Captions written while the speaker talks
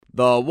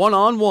The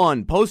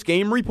one-on-one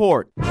post-game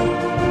report. The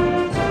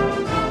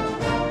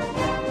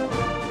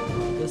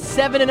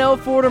 7-0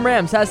 Fordham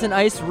Rams has an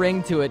nice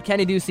ring to it.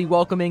 Kenny Ducey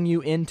welcoming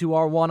you into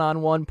our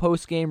one-on-one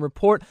post-game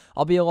report.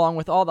 I'll be along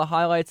with all the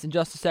highlights in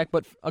just a sec,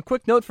 but a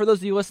quick note for those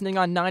of you listening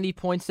on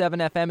 90.7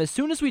 FM. As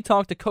soon as we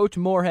talk to Coach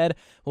Moorhead,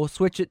 we'll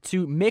switch it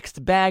to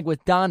Mixed Bag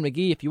with Don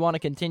McGee. If you want to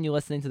continue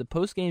listening to the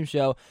post-game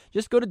show,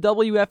 just go to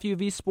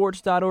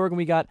WFUVsports.org, and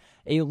we got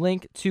a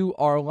link to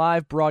our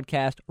live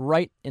broadcast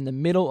right in the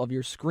middle of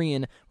your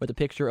screen with a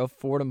picture of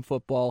Fordham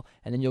football,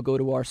 and then you'll go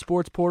to our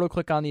sports portal,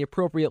 click on the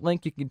appropriate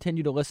link. You can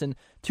continue to listen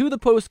to the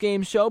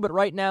post-game show, but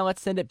right now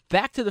let's send it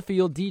back to the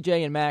field,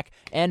 DJ and Mac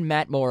and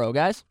Matt Morrow,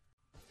 guys.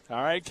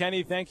 All right,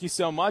 Kenny, thank you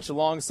so much.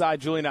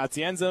 Alongside Julian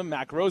Atienza,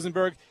 Mac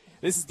Rosenberg,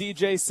 this is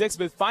DJ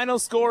Sixsmith. Final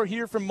score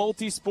here from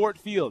Multi-Sport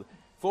Field.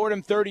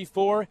 Fordham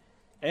 34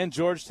 and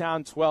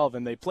Georgetown 12.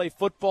 And they play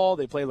football,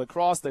 they play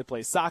lacrosse, they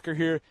play soccer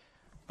here.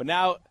 But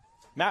now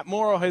Matt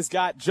Morrow has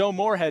got Joe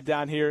Moorhead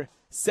down here.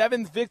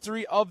 7th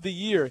victory of the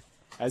year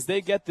as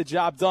they get the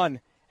job done.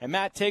 And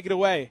Matt, take it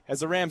away as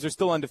the Rams are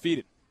still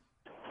undefeated.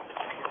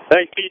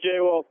 Thanks, PJ.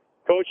 Well,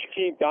 Coach, your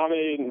team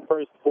dominated in the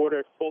first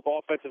quarter, both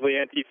offensively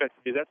and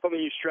defensively. Is that something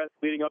you stressed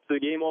leading up to the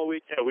game all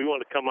week? Yeah, we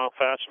wanted to come out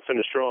fast and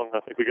finish strong.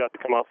 I think we got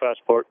the come out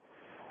fast part.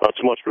 Not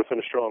so much for the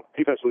finish strong.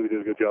 Defensively, we did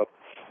a good job.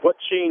 What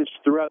changed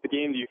throughout the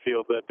game, do you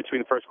feel,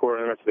 between the first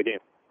quarter and the rest of the game?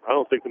 I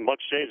don't think that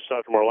much changed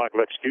aside from our lack of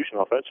execution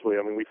offensively.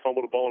 I mean, we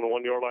fumbled the ball on the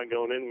 1-yard line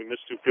going in. We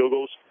missed 2 field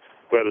goals.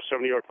 We had a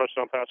 70-yard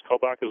touchdown pass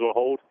called back as a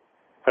hold.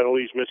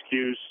 Penalties,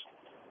 miscues,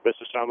 missed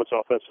assignments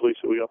offensively,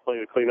 so we got plenty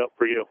to clean up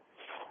for you.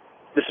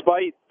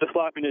 Despite the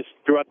sloppiness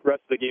throughout the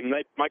rest of the game,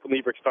 Michael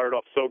Niebrick started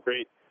off so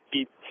great.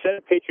 He set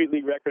a Patriot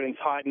League record and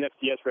tied an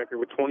FCS record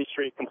with 20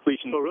 straight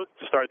completions to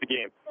start the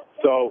game.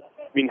 So,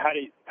 I mean, how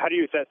do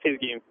you assess his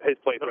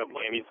play throughout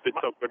the game? He's been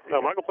so good.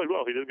 No, Michael played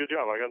well. He did a good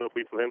job. I got no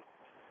beef with him.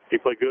 He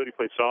played good. He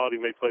played solid. He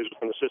made plays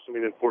within the system.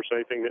 He didn't force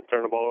anything. Didn't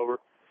turn the ball over.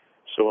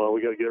 So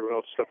we got to get everyone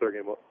else to step their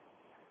game up.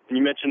 And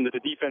you mentioned that the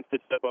defense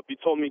did step up. You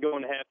told me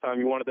going to halftime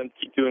you wanted them to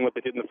keep doing what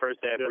they did in the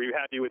first half. Were you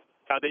happy with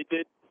how they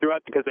did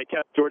throughout? Because they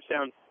kept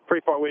Georgetown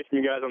pretty far away from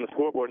you guys on the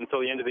scoreboard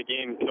until the end of the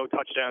game. No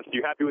touchdowns. Are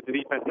you happy with the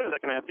defense in the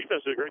second half?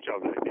 Defense did a great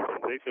job.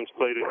 Defense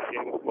played the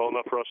game well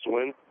enough for us to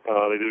win.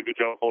 They did a good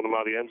job holding them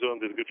out of the end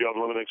zone. Did a good job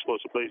limiting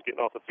explosive plays,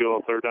 getting off the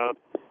field on third down.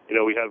 You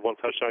know, we had one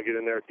touchdown get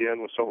in there at the end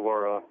with some of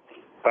our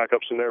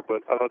backups in there,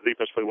 but I thought the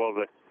defense played well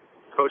today.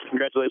 Coach,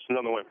 congratulations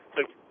on the win.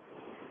 Thank you.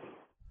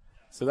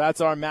 So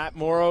that's our Matt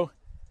Morrow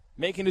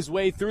making his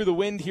way through the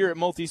wind here at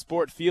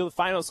Multi-Sport Field.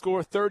 Final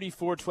score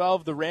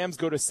 34-12. The Rams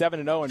go to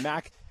 7-0, and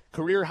Mac,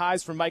 career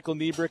highs for Michael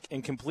Niebrick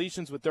in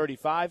completions with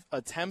 35,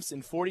 attempts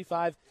in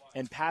 45,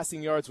 and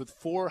passing yards with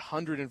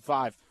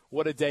 405.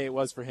 What a day it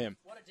was for him.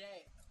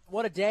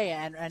 What a day,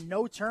 and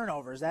no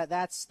turnovers.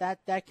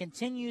 That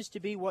continues to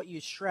be what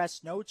you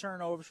stress. No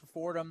turnovers for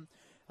Fordham,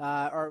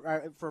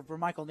 or for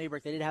Michael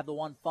Niebrick. They did have the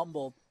one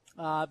fumble,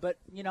 but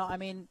you know, I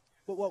mean,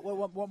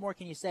 what more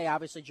can you say?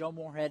 Obviously, Joe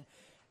Moorhead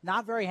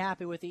not very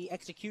happy with the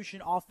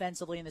execution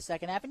offensively in the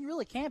second half, and you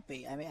really can't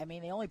be. I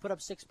mean, they only put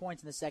up 6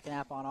 points in the second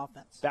half on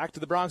offense. Back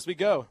to the Bronx we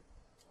go.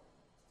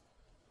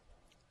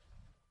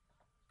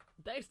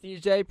 Thanks,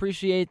 DJ.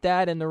 Appreciate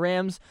that. And the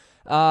Rams,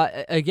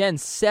 again,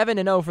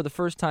 7-0 for the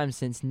first time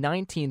since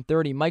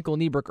 1930. Michael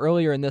Niebrick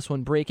earlier in this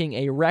one breaking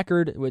a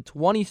record with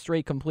 20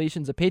 straight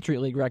completions, a Patriot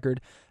League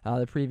record.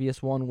 The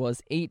previous one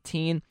was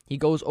 18. He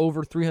goes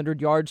over 300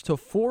 yards to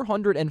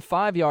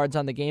 405 yards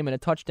on the game and a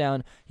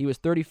touchdown. He was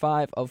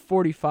 35 of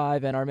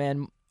 45, and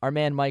our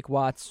man Mike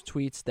Watts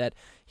tweets that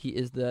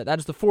that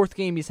is the fourth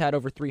game he's had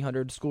over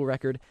 300. School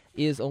record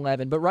is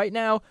 11. But right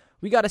now,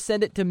 we got to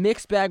send it to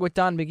Mixed Bag with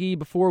Don McGee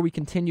before we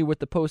continue with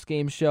the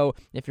post-game show.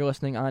 If you're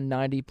listening on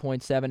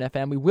 90.7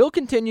 FM, we will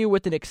continue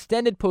with an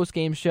extended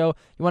post-game show.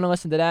 You want to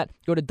listen to that?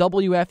 Go to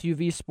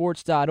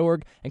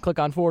WFUVsports.org and click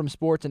on Fordham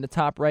Sports in the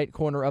top right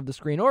corner of the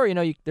screen. Or,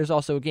 there's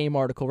also a game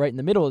article right in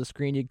the middle of the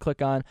screen. You can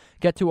click on,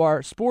 get to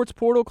our sports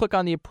portal, click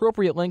on the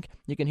appropriate link.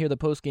 You can hear the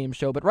post-game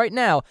show. But right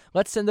now,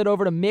 let's send it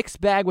over to Mixed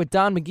Bag with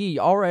Don McGee,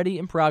 already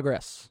in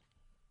progress.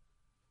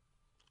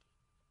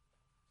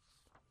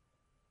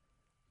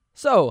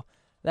 So,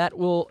 that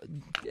will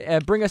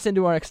bring us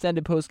into our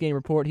extended post-game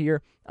report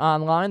here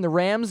online. The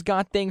Rams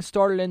got things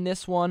started in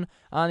this one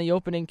on the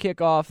opening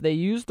kickoff. They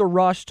used the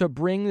rush to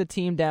bring the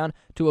team down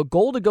to a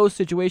goal-to-go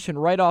situation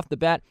right off the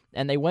bat,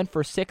 and they went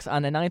for 6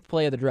 on the 9th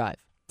play of the drive.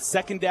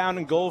 Second down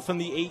and goal from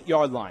the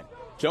 8-yard line.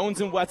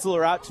 Jones and Wetzel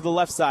are out to the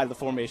left side of the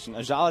formation.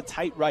 Ajala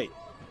tight right.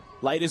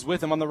 Light is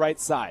with him on the right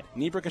side.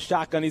 Niebrick a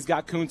shotgun. He's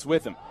got Kuntz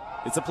with him.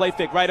 It's a play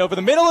fake right over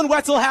the middle, and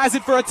Wetzel has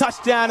it for a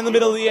touchdown in the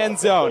middle of the end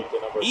zone.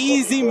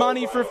 Easy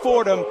money for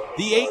Fordham.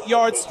 The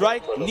 8-yard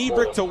strike,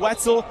 Niebrick to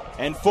Wetzel,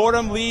 and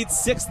Fordham leads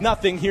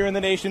 6-0 here in the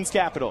nation's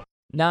capital.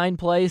 9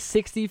 plays,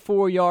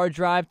 64-yard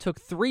drive,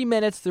 took 3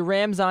 minutes. The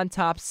Rams on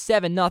top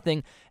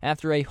 7-0.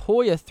 After a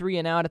Hoya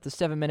 3-and-out at the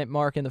 7-minute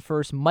mark in the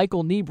first,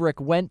 Michael Niebrick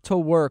went to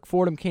work.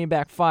 Fordham came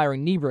back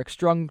firing. Niebrick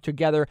strung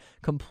together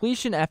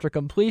completion after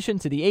completion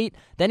to the 8.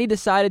 Then he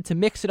decided to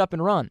mix it up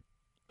and run.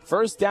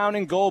 First down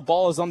and goal,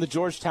 ball is on the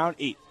Georgetown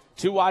 8.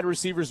 2 wide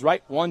receivers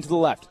right, 1 to the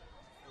left.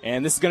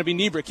 And this is going to be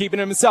Niebrick keeping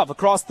himself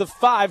across the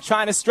 5,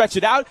 trying to stretch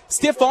it out.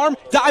 Stiff arm,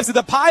 dives to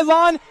the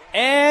pylon,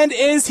 and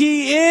is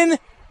he in?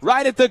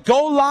 Right at the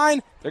goal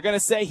line. They're going to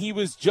say he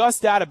was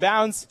just out of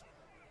bounds.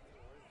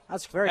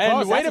 That's very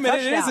close. And wait a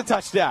minute, it is a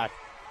touchdown.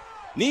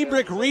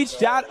 Niebrick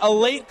reached out, a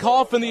late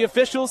call from the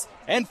officials,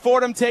 and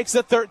Fordham takes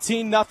a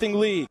 13-0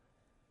 lead.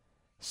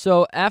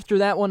 So after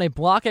that one, a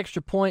block extra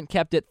point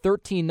kept it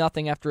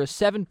 13-0 after a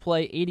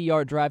 7-play,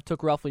 80-yard drive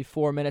took roughly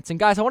 4 minutes. And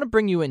guys, I want to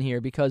bring you in here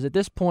because at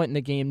this point in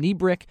the game,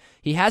 Niebrick,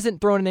 he hasn't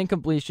thrown an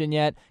incompletion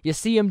yet. You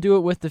see him do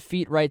it with the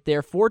feet right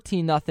there,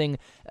 14-0.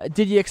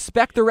 Did you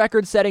expect the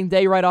record-setting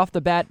day right off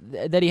the bat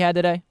that he had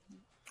today?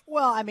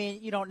 Well, I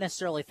mean, you don't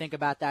necessarily think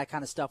about that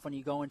kind of stuff when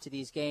you go into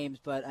these games,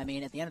 but, I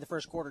mean, at the end of the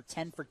first quarter,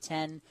 10 for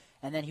 10,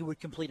 and then he would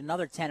complete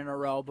another 10 in a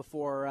row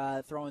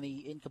before throwing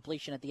the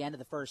incompletion at the end of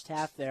the first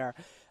half there.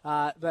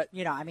 But,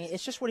 you know, I mean,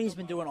 it's just what he's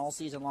been doing all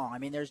season long. I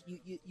mean,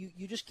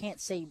 you just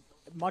can't say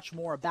much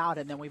more about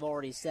him than we've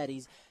already said.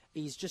 He's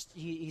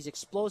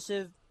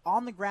explosive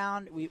on the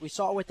ground. We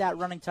saw it with that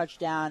running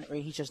touchdown.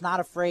 He's just not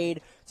afraid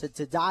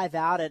to dive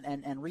out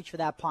and reach for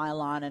that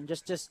pylon, and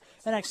just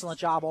an excellent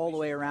job all the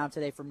way around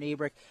today from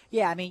Niebrick.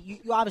 Yeah, I mean,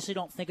 you obviously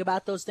don't think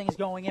about those things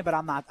going in, but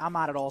I'm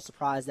not at all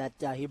surprised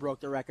that he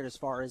broke the record as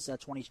far as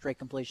 20 straight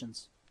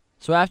completions.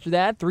 So after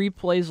that, 3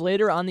 plays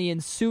later on the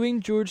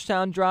ensuing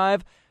Georgetown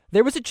drive,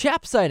 there was a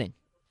Chap sighting.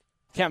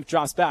 Kemp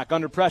drops back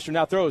under pressure,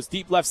 now throws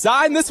deep left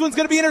side, and this one's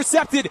going to be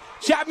intercepted.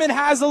 Chapman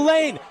has a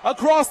lane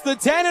across the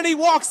 10, and he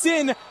walks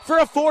in for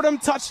a Fordham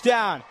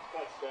touchdown.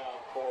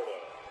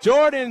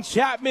 Jordan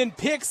Chapman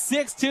picks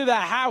 6 to the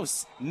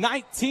house.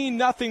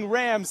 19-0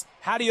 Rams.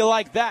 How do you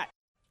like that?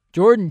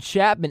 Jordan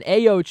Chapman,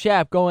 A.O.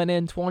 Chap going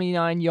in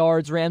 29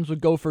 yards. Rams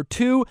would go for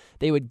 2.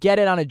 They would get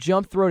it on a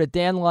jump throw to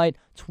Dan Light.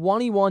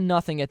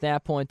 21-0 at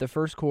that point. The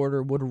first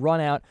quarter would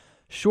run out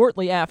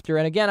shortly after.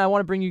 And again, I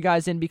want to bring you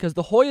guys in because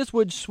the Hoyas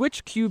would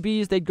switch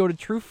QBs. They'd go to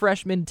true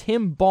freshman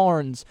Tim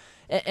Barnes.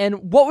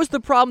 And what was the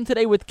problem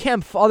today with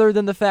Kempf other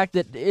than the fact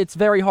that it's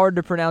very hard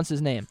to pronounce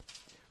his name?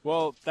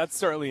 Well, that's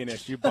certainly an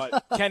issue,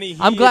 but Kenny...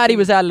 I'm glad he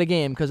was out of the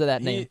game because of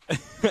that name.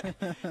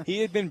 He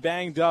had been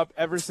banged up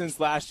ever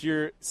since last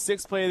year,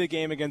 6th play of the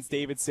game against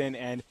Davidson,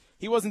 and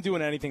he wasn't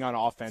doing anything on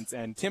offense.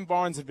 And Tim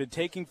Barnes had been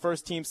taking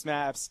first-team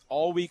snaps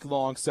all week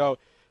long, so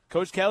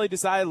Coach Kelly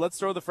decided, let's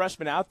throw the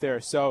freshman out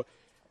there. So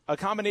a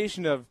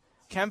combination of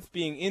Kempf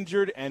being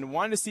injured and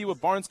wanting to see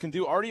what Barnes can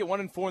do. Already at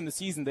 1-4 in the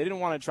season, they didn't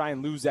want to try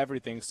and lose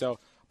everything. So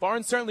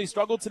Barnes certainly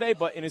struggled today,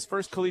 but in his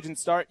first collegiate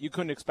start, you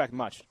couldn't expect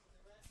much.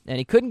 And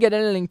he couldn't get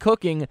anything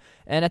cooking,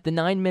 and at the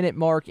 9-minute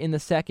mark in the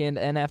second,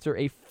 and after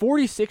a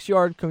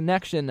 46-yard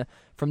connection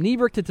from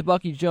Niebrick to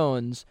Tebucky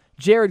Jones,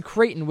 Jared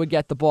Creighton would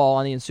get the ball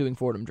on the ensuing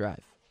Fordham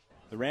drive.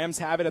 The Rams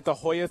have it at the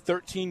Hoya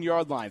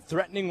 13-yard line,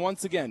 threatening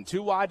once again.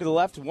 2 wide to the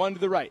left, 1 to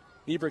the right.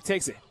 Niebrick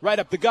takes it right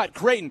up the gut.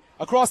 Creighton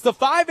across the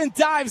 5 and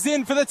dives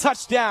in for the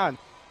touchdown.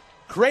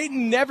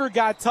 Creighton never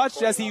got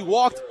touched as he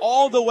walked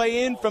all the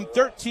way in from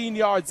 13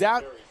 yards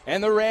out,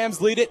 and the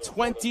Rams lead it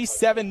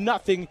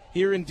 27-0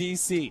 here in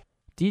D.C.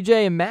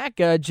 DJ and Mac,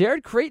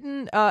 Jared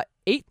Creighton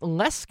 8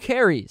 less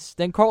carries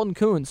than Carlton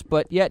Kuntz,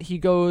 but yet he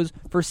goes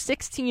for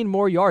 16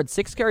 more yards.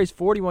 6 carries,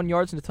 41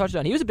 yards, and a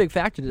touchdown. He was a big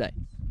factor today.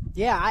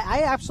 Yeah,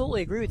 I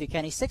absolutely agree with you,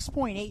 Kenny.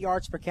 6.8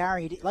 yards per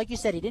carry. Like you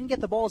said, he didn't get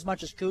the ball as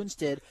much as Kuntz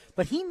did,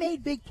 but he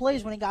made big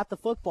plays when he got the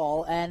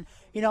football. And,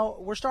 you know,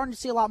 we're starting to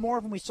see a lot more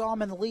of him. We saw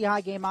him in the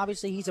Lehigh game.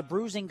 Obviously, he's a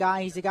bruising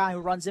guy. He's a guy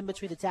who runs in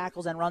between the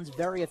tackles and runs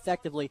very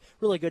effectively.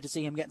 Really good to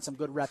see him getting some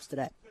good reps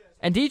today.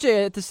 And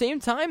DJ, at the same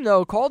time,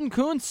 though, Carlton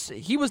Kuntz,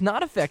 he was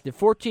not effective.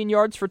 14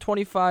 carries for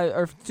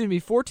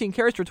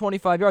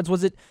 25 yards.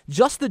 Was it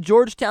just the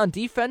Georgetown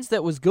defense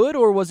that was good,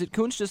 or was it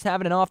Kuntz just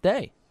having an off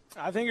day?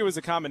 I think it was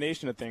a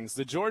combination of things.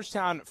 The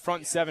Georgetown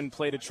front 7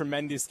 played a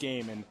tremendous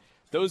game, and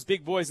those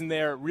big boys in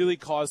there really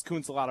caused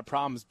Kuntz a lot of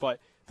problems. But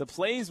the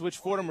plays which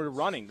Fordham were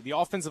running, the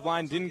offensive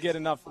line didn't get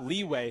enough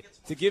leeway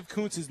to give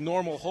Kuntz his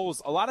normal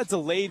holes. A lot of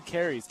delayed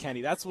carries,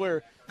 Kenny. That's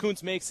where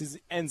Kuntz makes his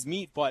ends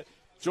meet, but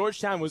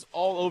Georgetown was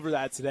all over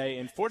that today,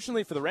 and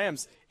fortunately for the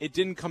Rams, it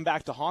didn't come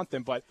back to haunt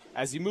them. But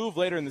as you move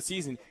later in the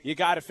season, you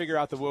got to figure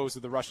out the woes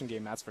of the rushing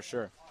game, that's for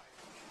sure.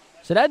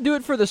 So that'd do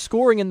it for the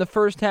scoring in the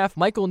first half.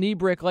 Michael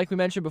Niebrick, like we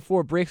mentioned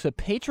before, breaks a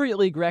Patriot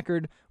League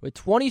record with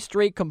 20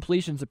 straight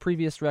completions. The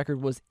previous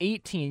record was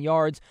 18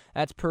 yards.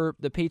 That's per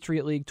the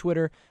Patriot League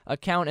Twitter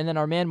account. And then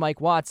our man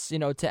Mike Watts,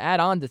 to add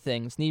on to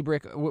things,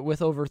 Niebrick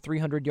with over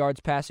 300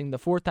 yards passing, the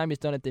 4th time he's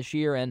done it this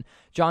year. And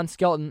John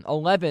Skelton,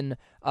 11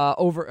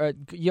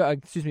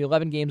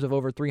 games of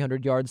over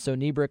 300 yards. So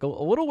Niebrick, a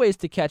little ways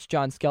to catch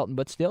John Skelton,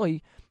 but still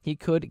he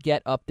could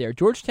get up there.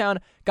 Georgetown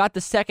got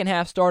the second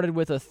half started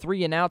with a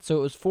 3-and-out, so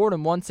it was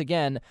Fordham once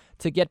again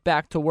to get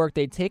back to work.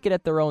 They'd take it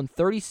at their own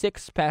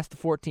 36 past the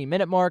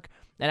 14-minute mark,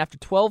 and after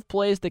 12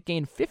 plays that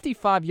gained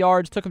 55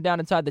 yards, took them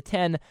down inside the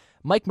 10,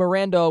 Mike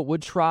Miranda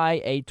would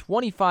try a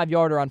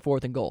 25-yarder on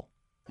 4th and goal.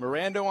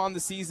 Miranda on the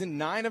season,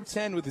 9 of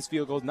 10 with his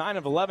field goals, 9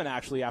 of 11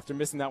 actually after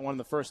missing that one in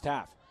the first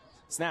half.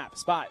 Snap,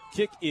 spot,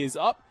 kick is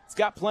up. It's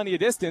got plenty of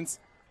distance.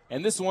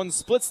 and this one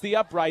splits the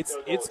uprights.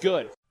 It's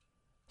good.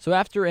 So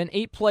after an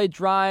 8-play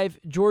drive,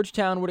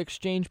 Georgetown would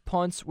exchange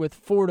punts with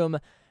Fordham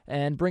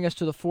and bring us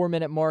to the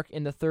 4-minute mark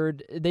in the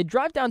third. They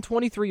drive down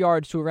 23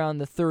 yards to around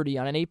the 30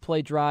 on an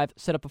 8-play drive,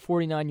 set up a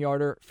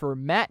 49-yarder for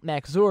Matt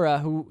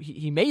Maxura, who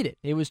he made it.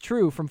 It was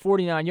true from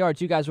 49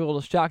 yards. You guys were a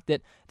little shocked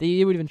that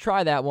they would even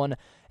try that one,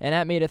 and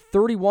that made it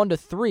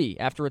 31-3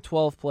 after a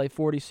 12-play,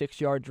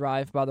 46-yard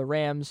drive by the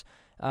Rams.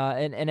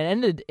 And it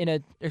ended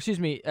in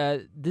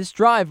this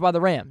drive by the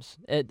Rams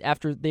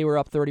after they were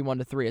up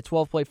 31-3, a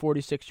 12-play,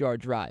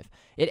 46-yard drive.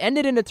 It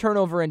ended in a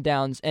turnover and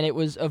downs, and it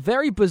was a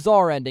very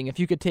bizarre ending, if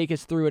you could take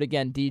us through it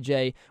again,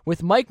 DJ,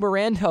 with Mike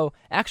Miranda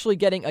actually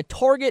getting a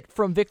target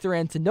from Victor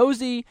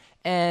Antonozzi,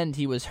 and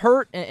he was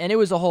hurt, and it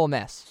was a whole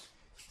mess.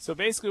 So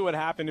basically what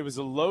happened, it was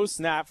a low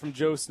snap from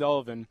Joe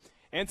Sullivan.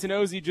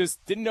 Antonozzi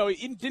just didn't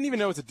even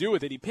know what to do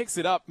with it. He picks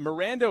it up.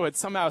 Miranda had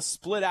somehow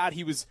split out.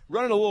 He was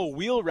running a little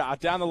wheel route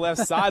down the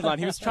left sideline.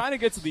 He was trying to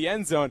get to the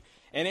end zone,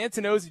 and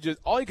Antonozzi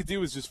all he could do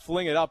was just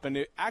fling it up, and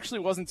it actually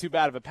wasn't too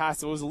bad of a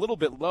pass. It was a little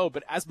bit low,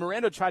 but as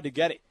Miranda tried to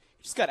get it,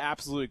 he just got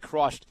absolutely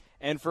crushed.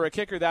 And for a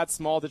kicker that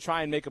small to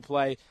try and make a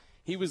play,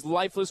 he was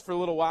lifeless for a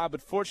little while,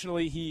 but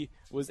fortunately he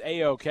was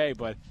A-okay.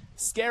 But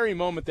scary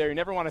moment there. You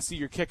never want to see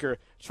your kicker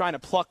trying to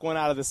pluck one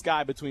out of the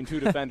sky between two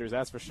defenders,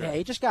 that's for sure. Yeah,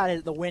 he just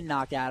got the wind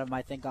knocked out of him,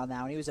 I think, on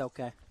that one. He was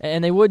okay.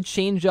 And they would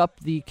change up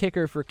the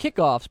kicker for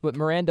kickoffs, but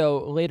Miranda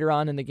later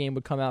on in the game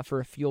would come out for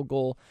a field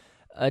goal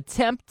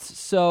attempt.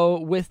 So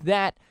with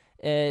that,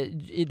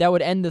 that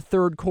would end the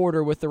third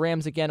quarter with the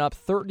Rams again up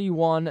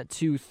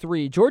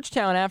 31-3.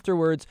 Georgetown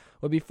afterwards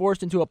would be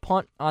forced into a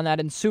punt on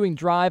that ensuing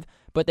drive,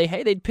 but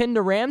they'd pinned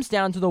the Rams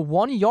down to the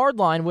 1-yard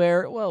line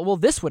where, well,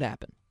 this would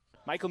happen.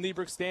 Michael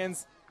Niebrick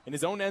stands in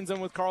his own end zone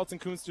with Carlton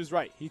Kuntz to his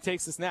right. He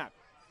takes the snap.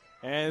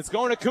 And it's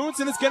going to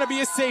Kuntz, and it's going to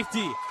be a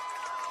safety.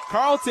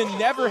 Carlton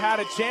never had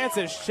a chance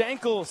as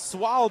Schenkel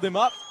swallowed him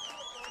up.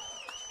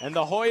 And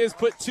the Hoyas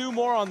put two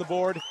more on the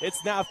board.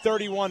 It's now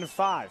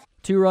 31-5.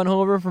 2-run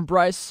homer from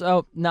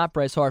not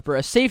Bryce Harper.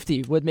 A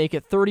safety would make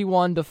it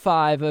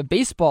 31-5. A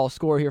baseball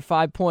score here,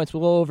 5 points,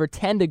 with a little over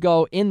 10 to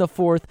go in the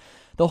fourth.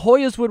 The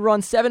Hoyas would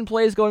run 7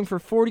 plays going for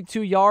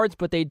 42 yards,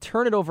 but they'd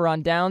turn it over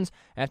on downs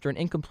after an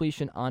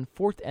incompletion on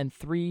 4th and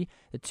 3.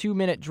 The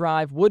 2-minute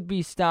drive would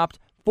be stopped.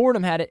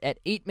 Fordham had it at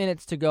 8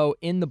 minutes to go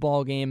in the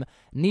ballgame.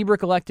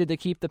 Niebrick elected to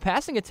keep the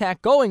passing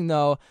attack going,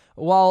 though,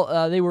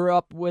 while they were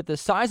up with a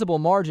sizable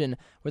margin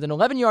with an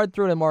 11-yard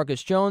throw to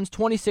Marcus Jones,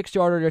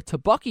 26-yarder to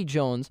Bucky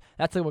Jones.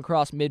 That took him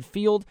across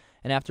midfield.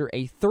 And after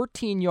a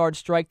 13-yard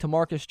strike to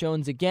Marcus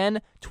Jones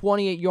again,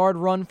 28-yard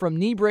run from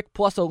Niebrick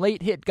plus a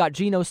late hit got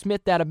Geno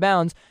Smith out of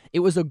bounds. It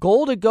was a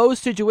goal-to-go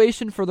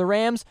situation for the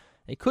Rams.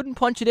 They couldn't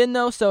punch it in,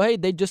 though, so, hey,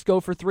 they'd just go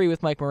for 3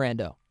 with Mike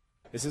Miranda.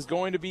 This is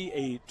going to be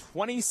a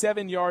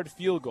 27-yard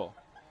field goal.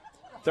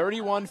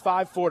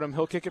 31-5 Fordham.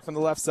 He'll kick it from the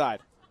left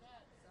side.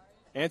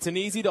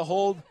 Antonizzi to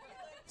hold,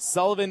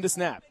 Sullivan to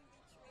snap.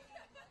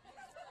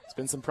 There's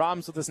been some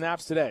problems with the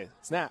snaps today.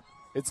 Snap.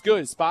 It's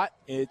good. Spot.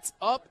 It's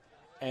up.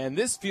 And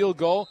this field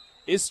goal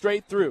is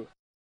straight through.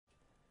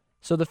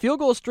 So the field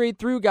goal is straight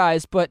through,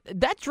 guys, but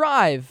that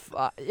drive,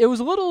 it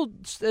was a little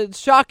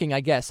shocking, I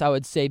guess I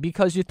would say,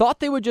 because you thought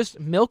they would just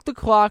milk the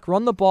clock,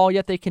 run the ball,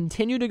 yet they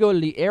continue to go to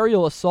the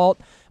aerial assault.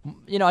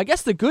 You know, I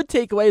guess the good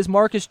takeaway is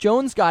Marcus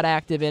Jones got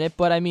active in it,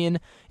 but I mean,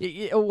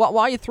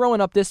 why are you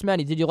throwing up this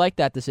many? Did you like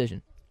that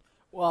decision?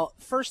 Well,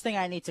 first thing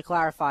I need to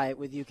clarify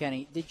with you,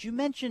 Kenny, did you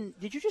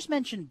just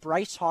mention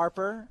Bryce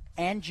Harper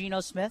and Geno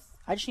Smith?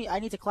 I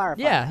need to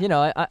clarify. Yeah, that. You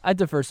know, I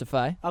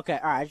diversify. Okay,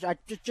 all right. I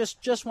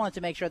just wanted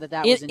to make sure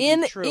that was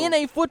indeed true. In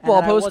a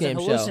football postgame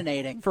show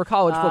hallucinating. For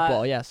college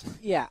football, yes.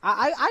 Yeah,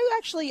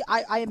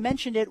 I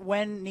mentioned it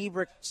when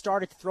Niebrick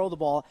started to throw the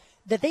ball,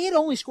 that they had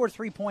only scored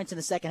 3 points in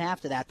the second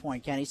half to that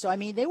point, Kenny. So, I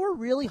mean, they were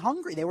really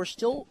hungry. They were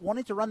still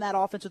wanting to run that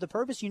offense with a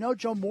purpose. You know,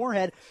 Joe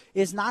Moorhead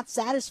is not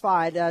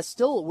satisfied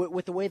still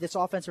with the way this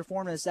offense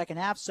performed in the second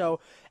half.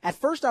 So, at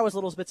first I was a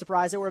little bit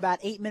surprised. There were about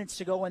 8 minutes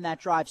to go when that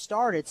drive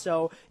started.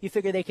 So, you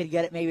figure they could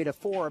get it maybe to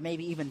 4 or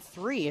maybe even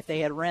 3 if they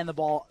had ran the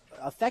ball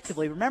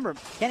effectively. Remember,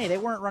 Kenny, they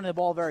weren't running the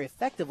ball very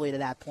effectively to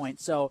that point.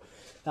 So,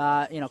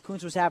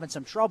 Kuntz was having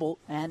some trouble.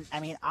 And, I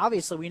mean,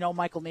 obviously we know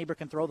Michael Niebrick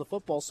can throw the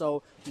football,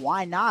 so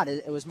why not?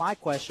 It was my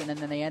question, and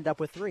then they end up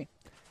with 3.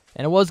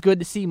 And it was good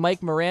to see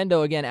Mike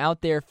Miranda again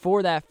out there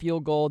for that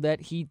field goal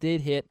that he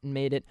did hit and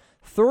made it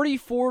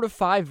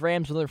 34-5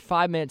 Rams with another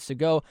 5 minutes to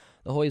go.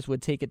 The Hoyas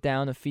would take it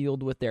down the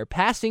field with their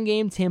passing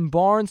game. Tim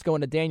Barnes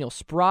going to Daniel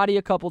Sprati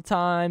a couple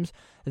times.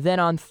 Then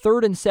on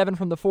 3rd and 7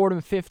 from the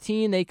Fordham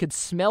 15, they could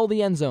smell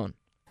the end zone.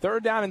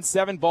 3rd down and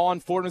 7, ball on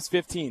Fordham's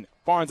 15.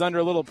 Barnes under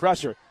a little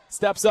pressure.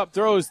 Steps up,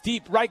 throws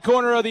deep right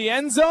corner of the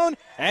end zone,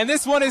 and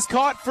this one is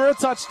caught for a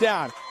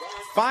touchdown.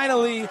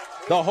 Finally,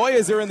 the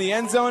Hoyas are in the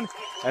end zone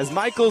as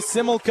Michael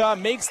Similka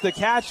makes the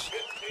catch,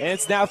 and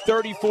it's now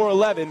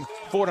 34-11.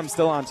 Fordham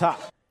still on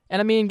top. And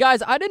I mean,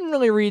 guys, I didn't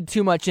really read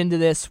too much into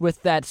this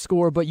with that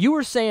score, but you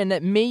were saying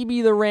that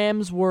maybe the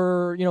Rams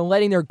were,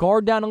 letting their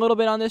guard down a little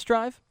bit on this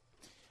drive?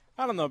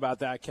 I don't know about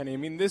that, Kenny. I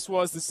mean, this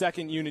was the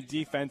second unit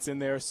defense in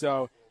there,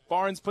 so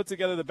Barnes put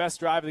together the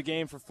best drive of the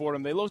game for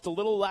Fordham. They looked a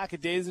little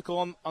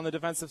lackadaisical on the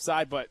defensive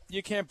side, but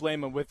you can't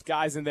blame them with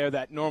guys in there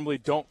that normally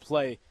don't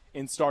play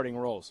in starting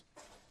roles.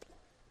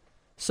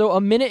 So a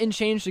minute and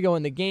change to go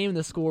in the game.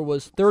 The score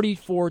was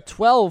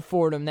 34-12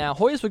 Fordham. Now,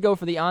 Hoyas would go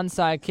for the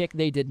onside kick.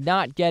 They did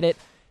not get it.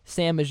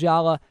 Sam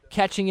Majala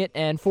catching it,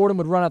 and Fordham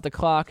would run out the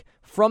clock.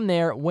 From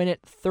there, win it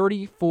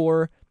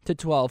 34-12.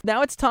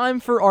 Now it's time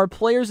for our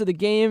players of the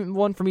game,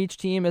 one from each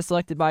team as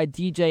selected by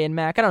DJ and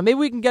Mac. I don't know, maybe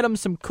we can get them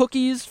some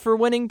cookies for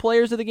winning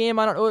players of the game.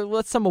 I don't know,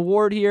 what's some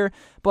award here,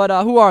 but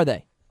who are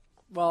they?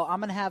 Well, I'm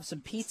going to have some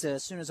pizza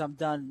as soon as I'm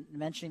done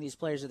mentioning these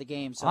players of the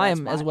game. So I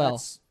am as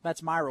well.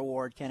 That's my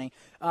reward, Kenny.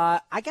 I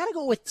got to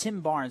go with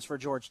Tim Barnes for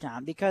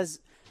Georgetown because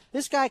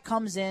this guy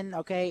comes in,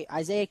 okay,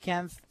 Isaiah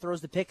Kempf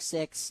throws the pick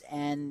six,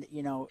 and,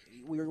 you know,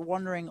 we were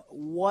wondering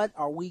what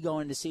are we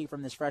going to see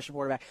from this freshman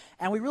quarterback.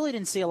 And we really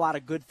didn't see a lot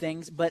of good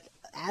things, but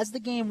as the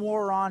game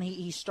wore on,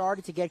 he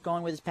started to get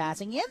going with his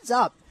passing. He ends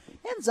up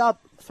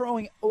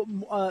throwing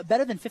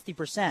better than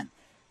 50%.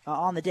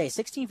 On the day,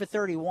 16 for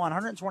 31,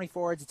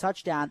 124 yards, a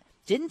touchdown.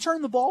 Didn't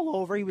turn the ball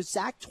over. He was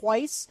sacked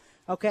twice.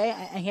 Okay,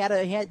 and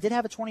he did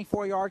have a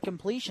 24-yard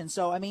completion.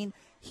 So I mean,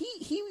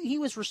 he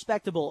was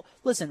respectable.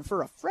 Listen,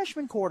 for a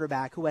freshman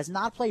quarterback who has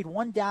not played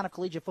one down of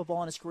collegiate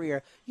football in his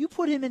career, you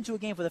put him into a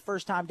game for the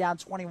first time down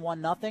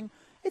 21-0.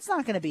 It's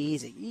not going to be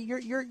easy.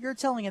 You're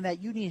telling him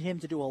that you need him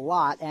to do a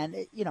lot, and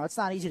it's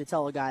not easy to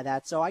tell a guy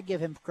that. So I give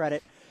him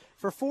credit.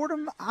 For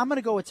Fordham, I'm going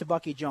to go with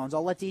Tebucky Jones.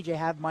 I'll let DJ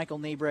have Michael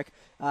Niebrick.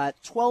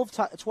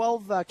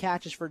 12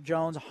 catches for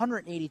Jones,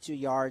 182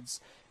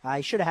 yards.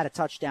 He should have had a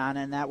touchdown,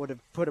 and that would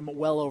have put him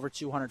well over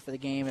 200 for the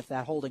game if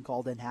that holding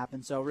call didn't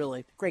happen. So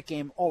really, great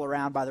game all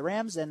around by the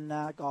Rams, and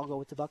I'll go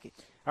with Tebucky.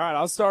 All right,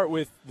 I'll start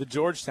with the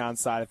Georgetown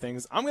side of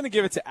things. I'm going to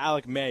give it to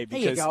Alec May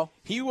because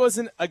he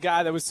wasn't a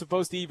guy that was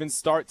supposed to even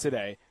start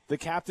today. The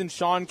captain,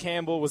 Sean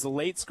Campbell, was a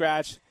late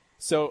scratch.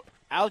 So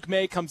Alec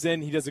May comes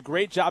in. He does a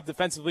great job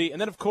defensively. And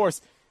then, of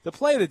course, the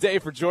play of the day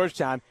for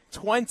Georgetown,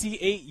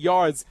 28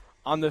 yards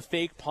on the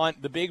fake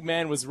punt. The big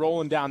man was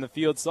rolling down the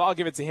field, so I'll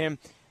give it to him.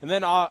 And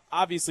then,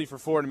 obviously, for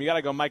Fordham, you got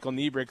to go Michael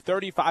Niebrick,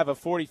 35 of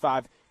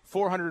 45,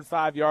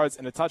 405 yards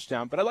and a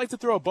touchdown. But I'd like to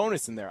throw a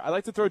bonus in there. I'd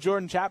like to throw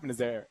Jordan Chapman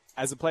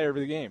as a player of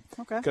the game.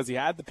 Okay. Because he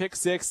had the pick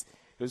six.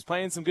 He was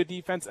playing some good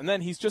defense. And then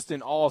he's just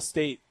an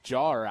all-state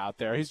jar out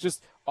there. He's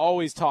just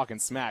always talking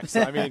smack.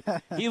 So, I mean,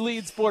 he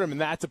leads Fordham in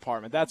that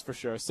department, that's for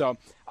sure. So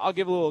I'll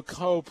give a little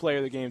co-player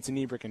of the game to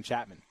Niebrick and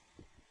Chapman.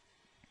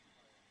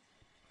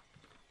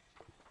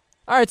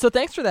 All right, so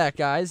thanks for that,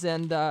 guys.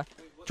 And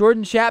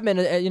Jordan Chapman,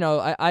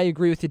 I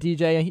agree with you,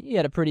 DJ. He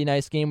had a pretty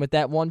nice game with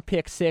that one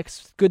pick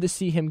six. Good to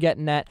see him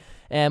getting that.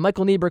 And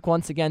Michael Niebrick,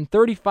 once again,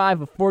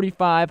 35 of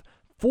 45,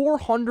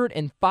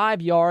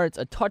 405 yards,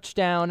 a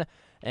touchdown,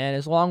 and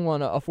his long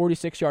one, a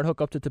 46-yard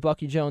hook up to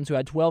Tebucky Jones, who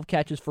had 12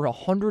 catches for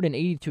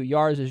 182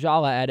 yards.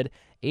 Ajala added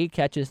 8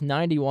 catches,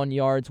 91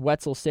 yards.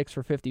 Wetzel, 6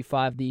 for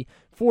 55. The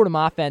Fordham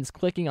offense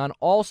clicking on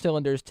all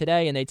cylinders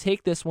today, and they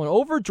take this one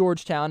over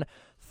Georgetown,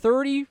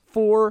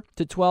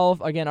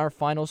 34-12, again, our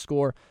final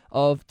score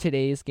of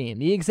today's game.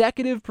 The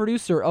executive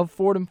producer of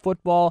Fordham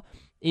football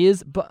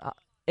is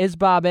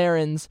Bob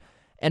Aarons,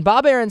 and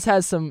Bob Aarons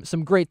has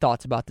some great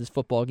thoughts about this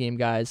football game,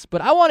 guys.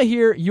 But I want to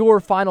hear your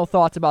final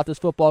thoughts about this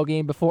football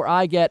game before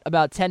I get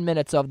about 10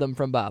 minutes of them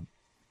from Bob.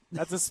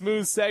 That's a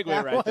smooth segue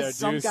that right there, was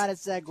some Deuce. kind of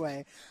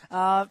segue.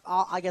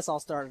 I guess I'll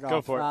start it off.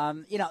 Go for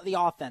it. The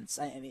offense.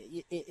 I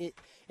mean,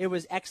 it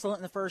was excellent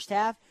in the first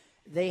half.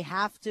 They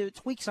have to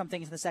tweak some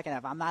things in the second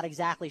half. I'm not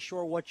exactly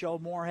sure what Joe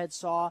Moorhead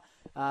saw,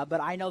 but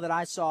I know that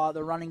I saw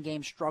the running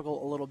game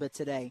struggle a little bit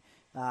today.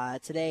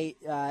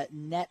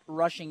 Net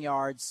rushing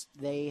yards,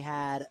 they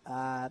had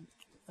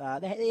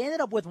they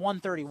ended up with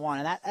 131,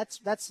 and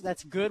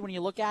that's good when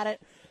you look at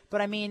it.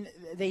 But I mean,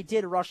 they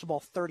did rush the ball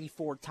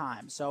 34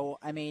 times. So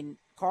I mean,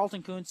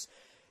 Carlton Kuntz,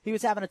 he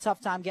was having a tough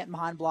time getting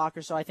behind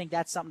blockers. So I think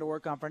that's something to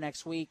work on for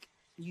next week.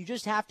 You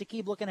just have to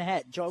keep looking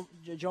ahead. Joe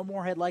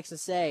Moorhead likes to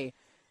say,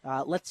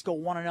 let's go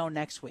 1-0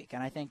 next week.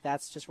 And I think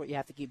that's just what you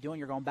have to keep doing.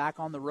 You're going back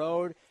on the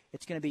road.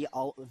 It's going to be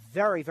a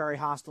very, very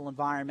hostile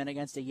environment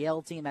against a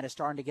Yale team that is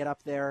starting to get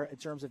up there in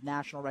terms of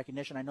national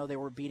recognition. I know they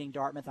were beating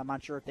Dartmouth. I'm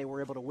not sure if they were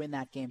able to win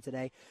that game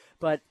today.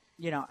 But,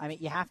 you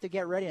have to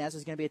get ready. This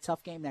is going to be a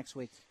tough game next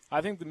week.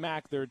 I think,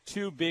 there are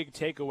two big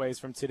takeaways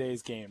from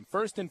today's game.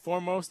 First and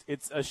foremost,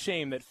 it's a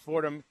shame that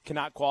Fordham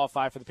cannot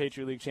qualify for the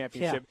Patriot League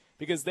Championship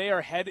because they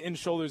are head and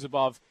shoulders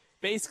above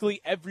basically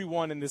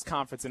everyone in this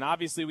conference. And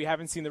obviously we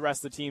haven't seen the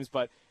rest of the teams,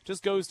 but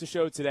just goes to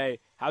show today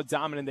how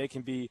dominant they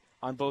can be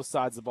on both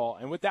sides of the ball.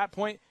 And with that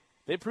point,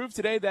 they proved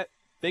today that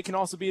they can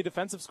also be a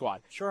defensive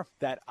squad. Sure.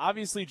 That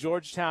obviously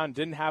Georgetown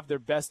didn't have their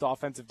best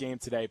offensive game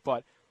today,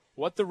 but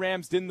what the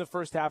Rams did in the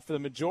first half for the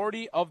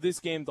majority of this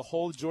game to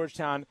hold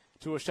Georgetown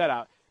to a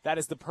shutout, that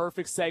is the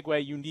perfect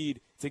segue you need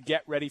to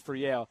get ready for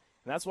Yale.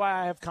 And that's why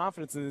I have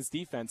confidence in this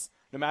defense.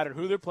 No matter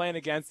who they're playing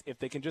against, if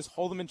they can just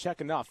hold them in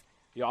check enough,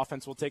 the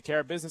offense will take care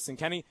of business. And,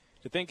 Kenny,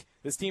 to think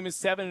this team is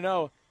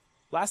 7-0,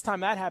 last time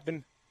that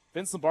happened,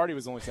 Vince Lombardi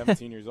was only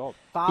 17 years old.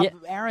 Bob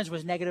Aarons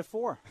was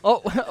 -4.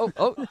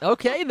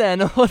 Okay then.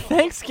 Well,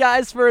 thanks,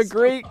 guys, for a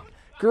great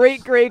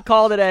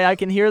call today. I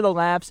can hear the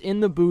laps in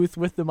the booth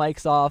with the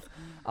mics off.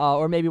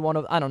 Or maybe one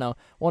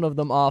of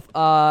them off.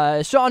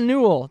 Sean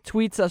Newell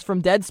tweets us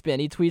from Deadspin.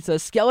 He tweets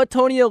us,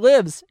 Skeletonia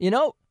lives. You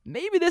know,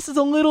 maybe this is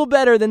a little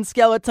better than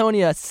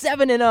Skeletonia.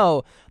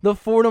 7-0, the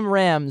Fordham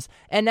Rams.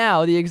 And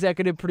now the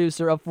executive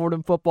producer of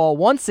Fordham football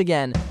once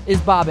again is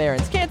Bob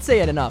Aarons. Can't say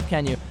it enough,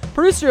 can you?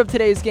 Producer of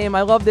today's game,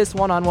 I love this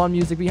one-on-one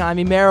music behind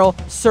me, Merrill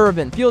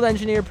Servin. Field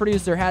engineer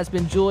producer has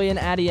been Julian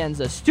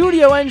Adienza.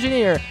 Studio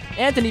engineer,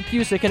 Anthony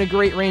Pusick in a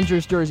great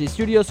Rangers jersey.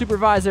 Studio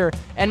supervisor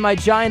and my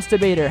Giants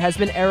debater has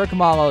been Eric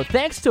Malo.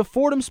 Thanks to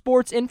Fordham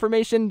Sports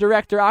Information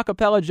Director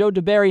Acapella Joe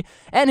DeBerry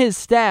and his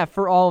staff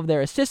for all of their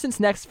assistance.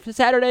 Next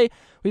Saturday,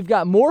 we've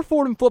got more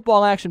Fordham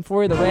football action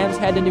for you. The Rams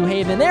head to New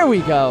Haven. There we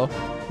go.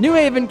 New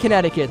Haven,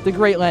 Connecticut, the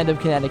great land of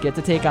Connecticut,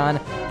 to take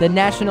on the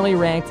nationally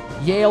ranked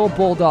Yale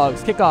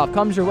Bulldogs. Kickoff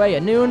comes your way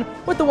at noon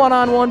with the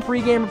one-on-one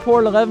pregame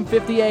report at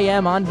 11:50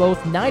 a.m. on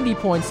both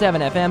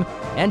 90.7 FM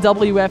and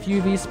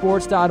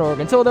WFUVSports.org.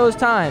 Until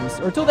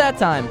that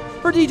time,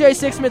 for DJ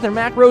Sixsmith and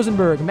Mac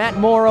Rosenberg, Matt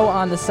Morrow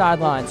on the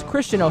sidelines,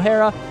 Christian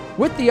O'Hara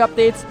with the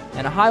updates,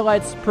 and a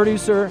highlights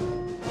producer,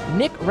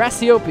 Nick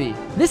Rassiopi.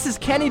 This is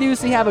Kenny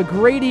Ducey. Have a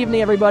great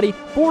evening, everybody.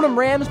 Fordham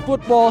Rams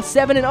football,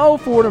 7-0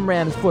 Fordham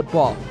Rams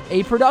football,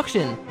 a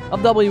production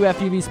of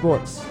WFUV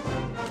Sports.